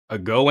a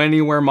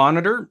go-anywhere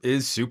monitor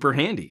is super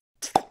handy.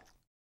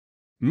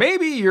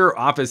 Maybe your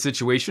office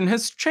situation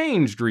has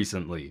changed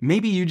recently.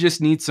 Maybe you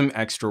just need some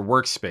extra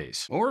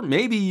workspace. Or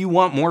maybe you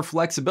want more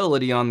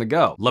flexibility on the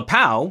go.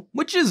 Lepow,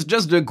 which is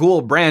just a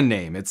cool brand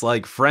name. It's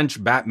like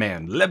French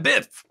Batman. Le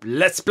Biff,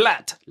 Le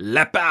Splat,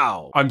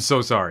 Lepow. I'm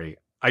so sorry.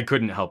 I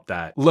couldn't help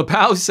that.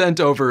 Lepow sent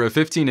over a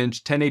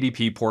 15-inch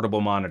 1080p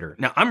portable monitor.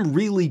 Now, I'm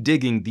really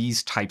digging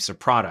these types of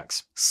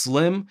products.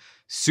 Slim,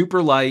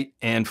 super light,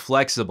 and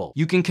flexible.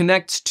 You can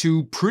connect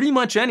to pretty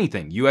much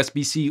anything,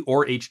 USB-C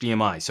or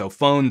HDMI. So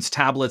phones,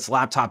 tablets,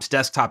 laptops,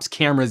 desktops,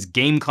 cameras,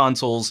 game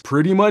consoles,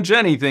 pretty much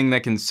anything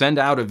that can send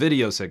out a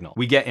video signal.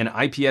 We get an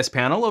IPS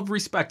panel of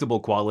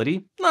respectable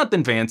quality,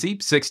 nothing fancy,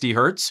 60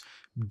 Hertz,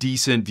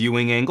 decent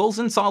viewing angles,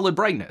 and solid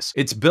brightness.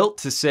 It's built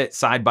to sit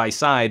side by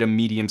side a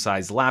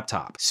medium-sized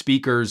laptop.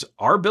 Speakers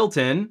are built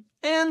in,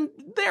 and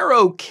they're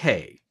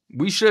okay.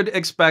 We should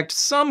expect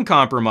some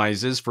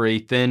compromises for a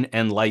thin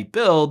and light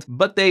build,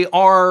 but they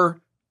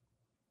are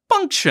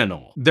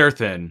functional. They're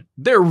thin.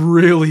 They're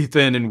really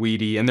thin and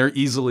weedy, and they're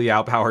easily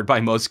outpowered by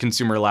most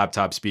consumer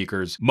laptop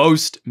speakers.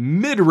 Most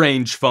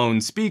mid-range phone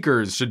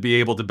speakers should be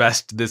able to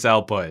best this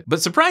output.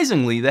 But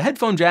surprisingly, the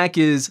headphone jack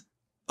is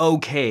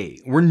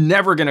okay. We're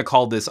never gonna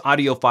call this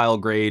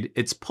audiophile grade.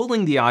 It's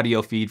pulling the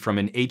audio feed from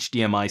an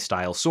HDMI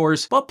style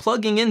source, but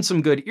plugging in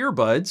some good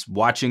earbuds,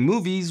 watching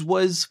movies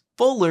was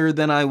fuller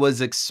than I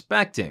was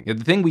expecting. The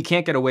thing we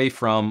can't get away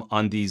from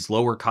on these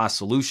lower cost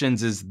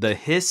solutions is the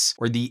hiss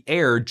or the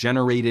air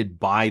generated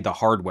by the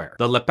hardware.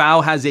 The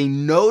Lepow has a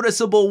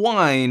noticeable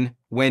whine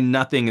when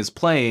nothing is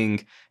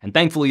playing, and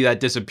thankfully that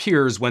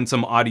disappears when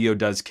some audio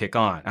does kick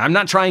on. I'm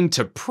not trying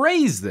to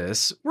praise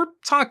this, we're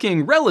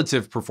talking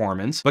relative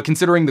performance, but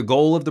considering the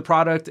goal of the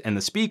product and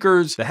the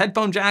speakers, the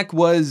headphone jack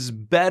was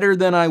better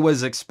than I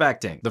was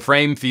expecting. The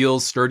frame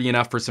feels sturdy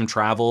enough for some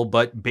travel,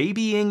 but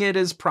babying it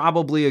is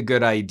probably a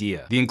good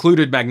idea. The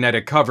included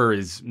magnetic cover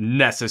is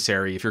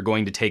necessary if you're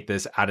going to take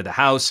this out of the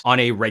house on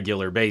a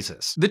regular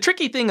basis. The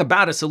tricky thing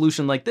about a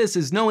solution like this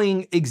is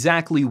knowing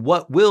exactly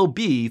what will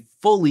be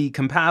fully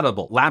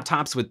compatible.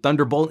 Laptops with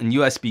Thunderbolt and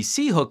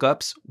USB-C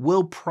hookups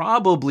will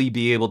probably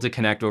be able to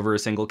connect over a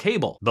single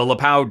cable. The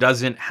Lepow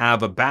doesn't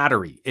have a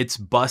battery. It's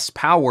bus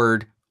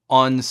powered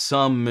on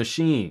some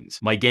machines.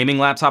 My gaming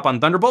laptop on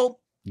Thunderbolt?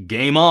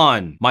 Game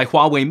on. My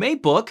Huawei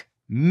MateBook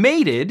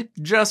mated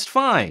just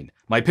fine.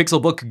 My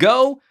Pixelbook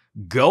Go?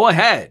 Go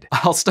ahead.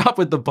 I'll stop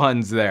with the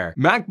puns there.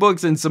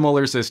 MacBooks and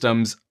similar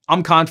systems,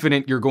 I'm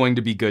confident you're going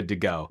to be good to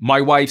go.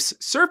 My wife's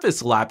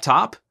Surface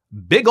laptop?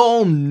 Big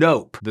ol'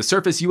 nope. The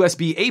Surface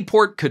USB-A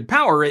port could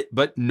power it,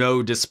 but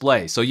no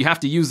display. So you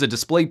have to use a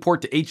display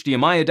port to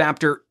HDMI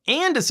adapter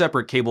and a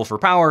separate cable for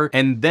power,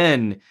 and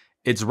then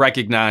it's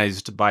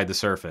recognized by the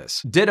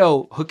Surface.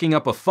 Ditto, hooking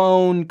up a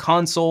phone,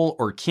 console,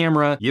 or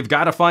camera, you've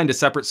got to find a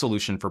separate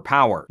solution for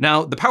power.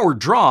 Now, the power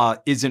draw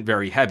isn't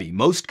very heavy.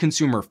 Most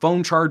consumer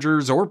phone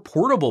chargers or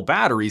portable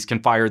batteries can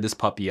fire this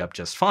puppy up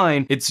just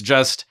fine. It's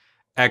just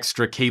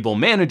extra cable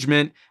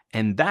management,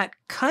 and that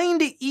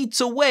kinda eats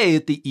away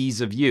at the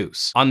ease of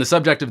use. On the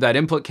subject of that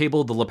input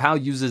cable, the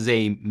Lepow uses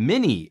a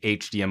mini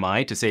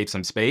HDMI to save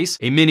some space.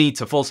 A mini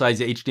to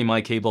full-size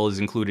HDMI cable is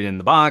included in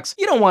the box.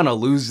 You don't wanna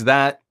lose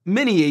that.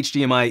 Mini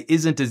HDMI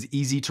isn't as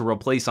easy to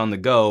replace on the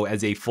go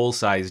as a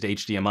full-sized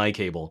HDMI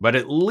cable, but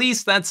at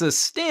least that's a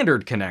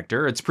standard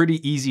connector. It's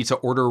pretty easy to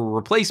order a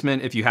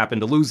replacement if you happen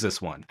to lose this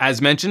one.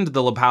 As mentioned,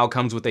 the Lepow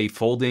comes with a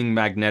folding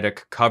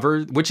magnetic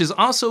cover, which is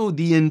also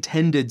the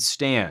intended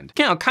stand.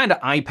 You know, kind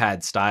of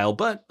iPad style,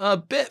 but a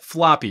bit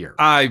floppier.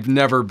 I've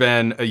never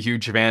been a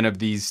huge fan of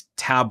these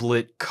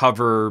tablet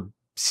cover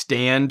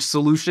stand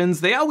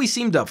solutions. They always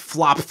seem to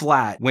flop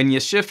flat when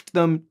you shift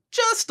them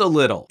just a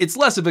little. It's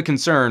less of a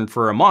concern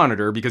for a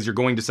monitor because you're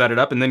going to set it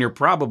up and then you're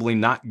probably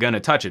not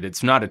gonna touch it.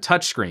 It's not a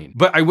touchscreen.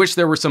 But I wish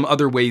there were some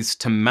other ways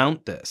to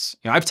mount this.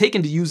 You know, I've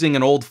taken to using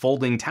an old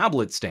folding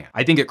tablet stand.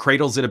 I think it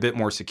cradles it a bit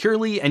more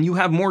securely and you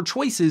have more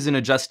choices in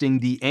adjusting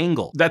the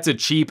angle. That's a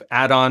cheap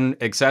add-on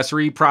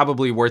accessory,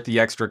 probably worth the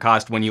extra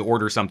cost when you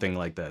order something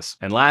like this.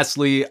 And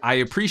lastly, I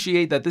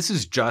appreciate that this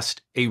is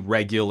just a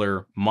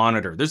regular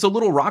monitor. There's a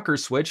little rocker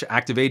switch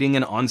activating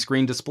an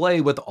on-screen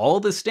display with all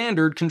the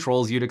standard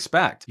controls you'd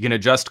expect. You can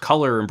adjust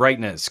color and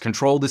brightness,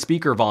 control the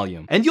speaker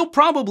volume, and you'll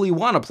probably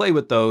want to play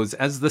with those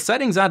as the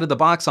settings out of the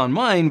box on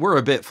mine were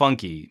a bit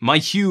funky. My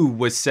hue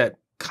was set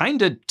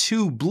kinda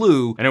too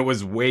blue and it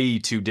was way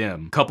too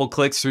dim. Couple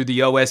clicks through the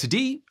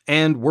OSD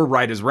and we're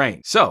right as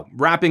rain. So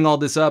wrapping all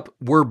this up,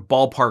 we're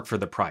ballpark for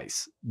the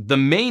price. The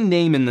main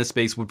name in this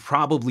space would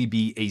probably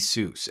be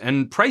ASUS,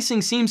 and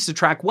pricing seems to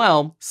track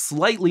well,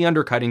 slightly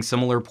undercutting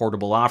similar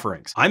portable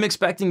offerings. I'm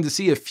expecting to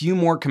see a few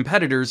more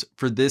competitors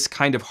for this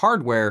kind of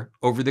hardware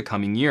over the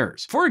coming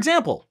years. For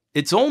example,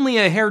 It's only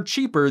a hair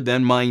cheaper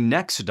than my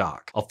next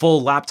dock, a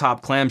full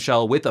laptop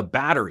clamshell with a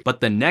battery.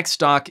 But the next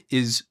dock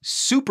is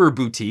super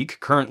boutique,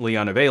 currently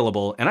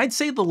unavailable, and I'd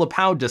say the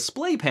Lepow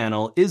display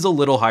panel is a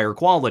little higher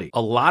quality. A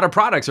lot of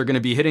products are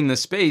gonna be hitting the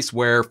space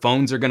where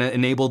phones are gonna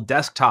enable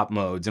desktop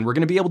modes, and we're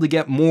gonna be able to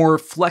get more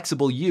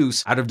flexible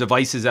use out of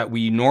devices that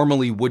we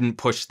normally wouldn't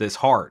push this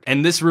hard.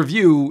 And this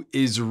review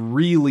is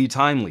really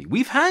timely.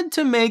 We've had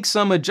to make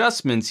some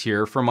adjustments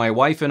here for my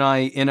wife and I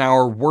in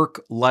our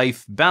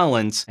work-life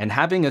balance, and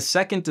having a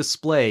second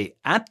display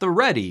at the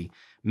ready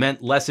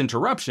meant less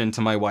interruption to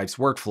my wife's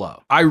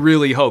workflow. I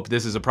really hope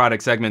this is a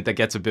product segment that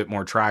gets a bit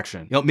more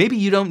traction. Maybe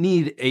you don't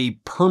need a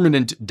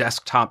permanent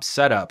desktop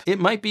setup. It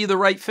might be the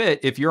right fit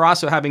if you're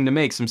also having to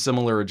make some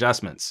similar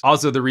adjustments.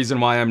 Also, the reason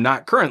why I'm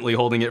not currently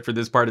holding it for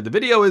this part of the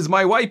video is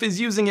my wife is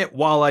using it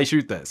while I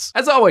shoot this.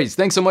 As always,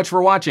 thanks so much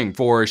for watching,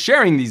 for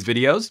sharing these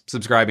videos,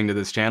 subscribing to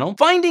this channel.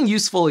 Finding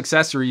useful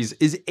accessories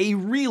is a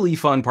really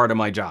fun part of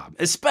my job,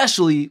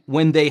 especially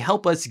when they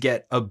help us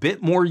get a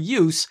bit more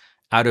use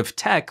out of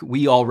tech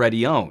we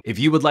already own. If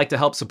you would like to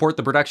help support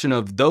the production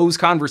of those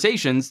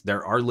conversations,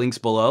 there are links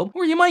below,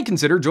 or you might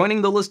consider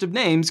joining the list of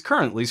names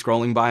currently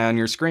scrolling by on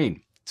your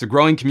screen. It's a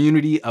growing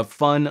community of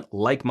fun,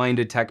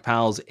 like-minded tech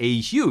pals, a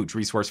huge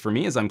resource for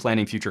me as I'm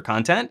planning future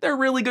content. They're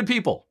really good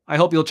people. I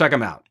hope you'll check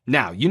them out.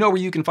 Now, you know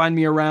where you can find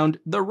me around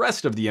the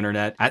rest of the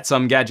internet, at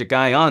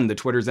SomeGadgetGuy on the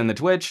Twitters and the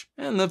Twitch,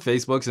 and the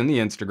Facebooks and the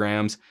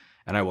Instagrams,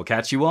 and I will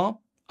catch you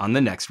all on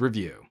the next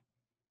review.